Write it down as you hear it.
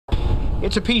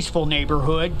It's a peaceful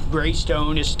neighborhood,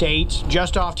 Greystone Estates,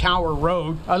 just off Tower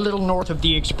Road, a little north of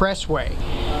the expressway.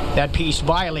 That peace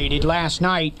violated last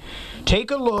night.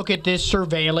 Take a look at this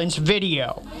surveillance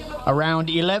video. Around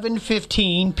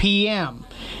 11:15 p.m.,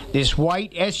 this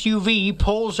white SUV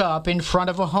pulls up in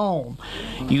front of a home.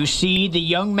 You see the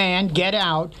young man get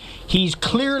out. He's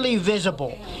clearly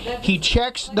visible. He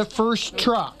checks the first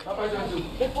truck.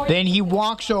 Then he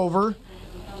walks over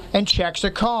and checks a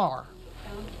car.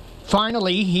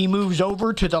 Finally, he moves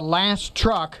over to the last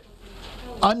truck,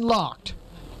 unlocked.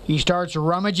 He starts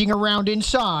rummaging around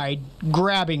inside,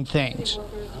 grabbing things.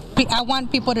 I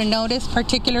want people to notice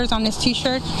particulars on this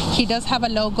t-shirt. He does have a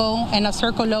logo and a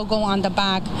circle logo on the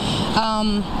back.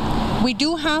 We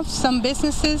do have some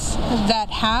businesses that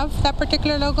have that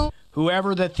particular logo.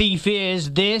 Whoever the thief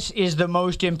is, this is the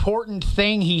most important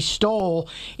thing he stole.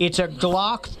 It's a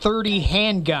Glock 30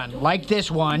 handgun, like this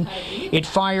one. It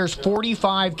fires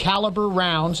 .45 caliber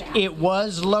rounds. It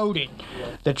was loaded.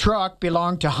 The truck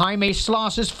belonged to Jaime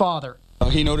Sloss's father.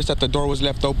 He noticed that the door was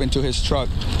left open to his truck,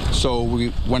 so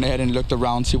we went ahead and looked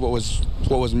around, see what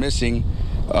was missing.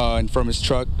 And from his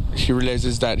truck, he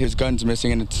realizes that his gun's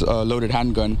missing, and it's a loaded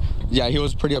handgun. Yeah, he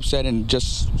was pretty upset and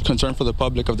just concerned for the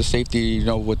public of the safety,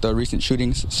 with the recent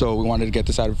shootings. So we wanted to get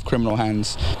this out of criminal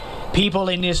hands. People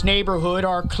in this neighborhood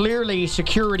are clearly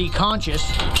security conscious.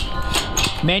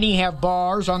 Many have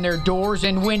bars on their doors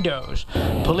and windows.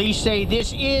 Police say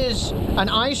this is an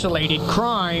isolated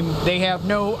crime. They have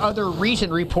no other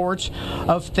recent reports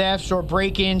of thefts or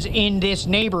break-ins in this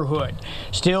neighborhood.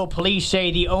 Still, police say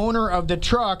the owner of the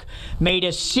truck made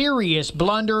a serious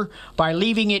blunder by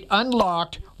leaving it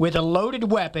unlocked with a loaded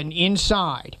weapon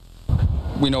inside.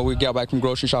 We got back from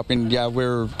grocery shopping. Yeah,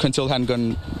 we're concealed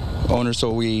handgun owners,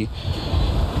 so he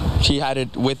had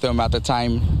it with him at the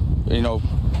time,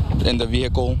 in the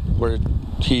vehicle where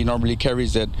he normally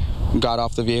carries it. Got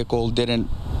off the vehicle,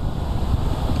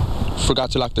 forgot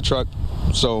to lock the truck.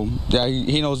 So yeah,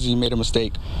 he knows he made a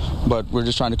mistake, but we're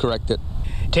just trying to correct it.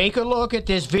 Take a look at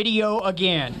this video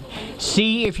again.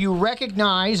 See if you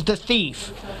recognize the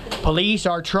thief. Police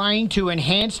are trying to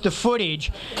enhance the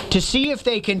footage to see if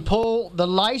they can pull the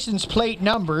license plate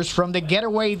numbers from the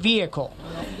getaway vehicle.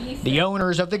 The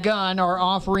owners of the gun are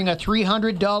offering a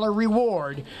 $300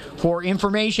 reward for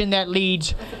information that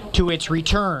leads to its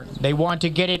return. They want to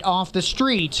get it off the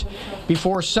streets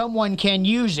before someone can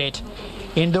use it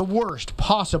in the worst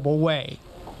possible way.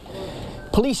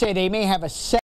 Police say they may have a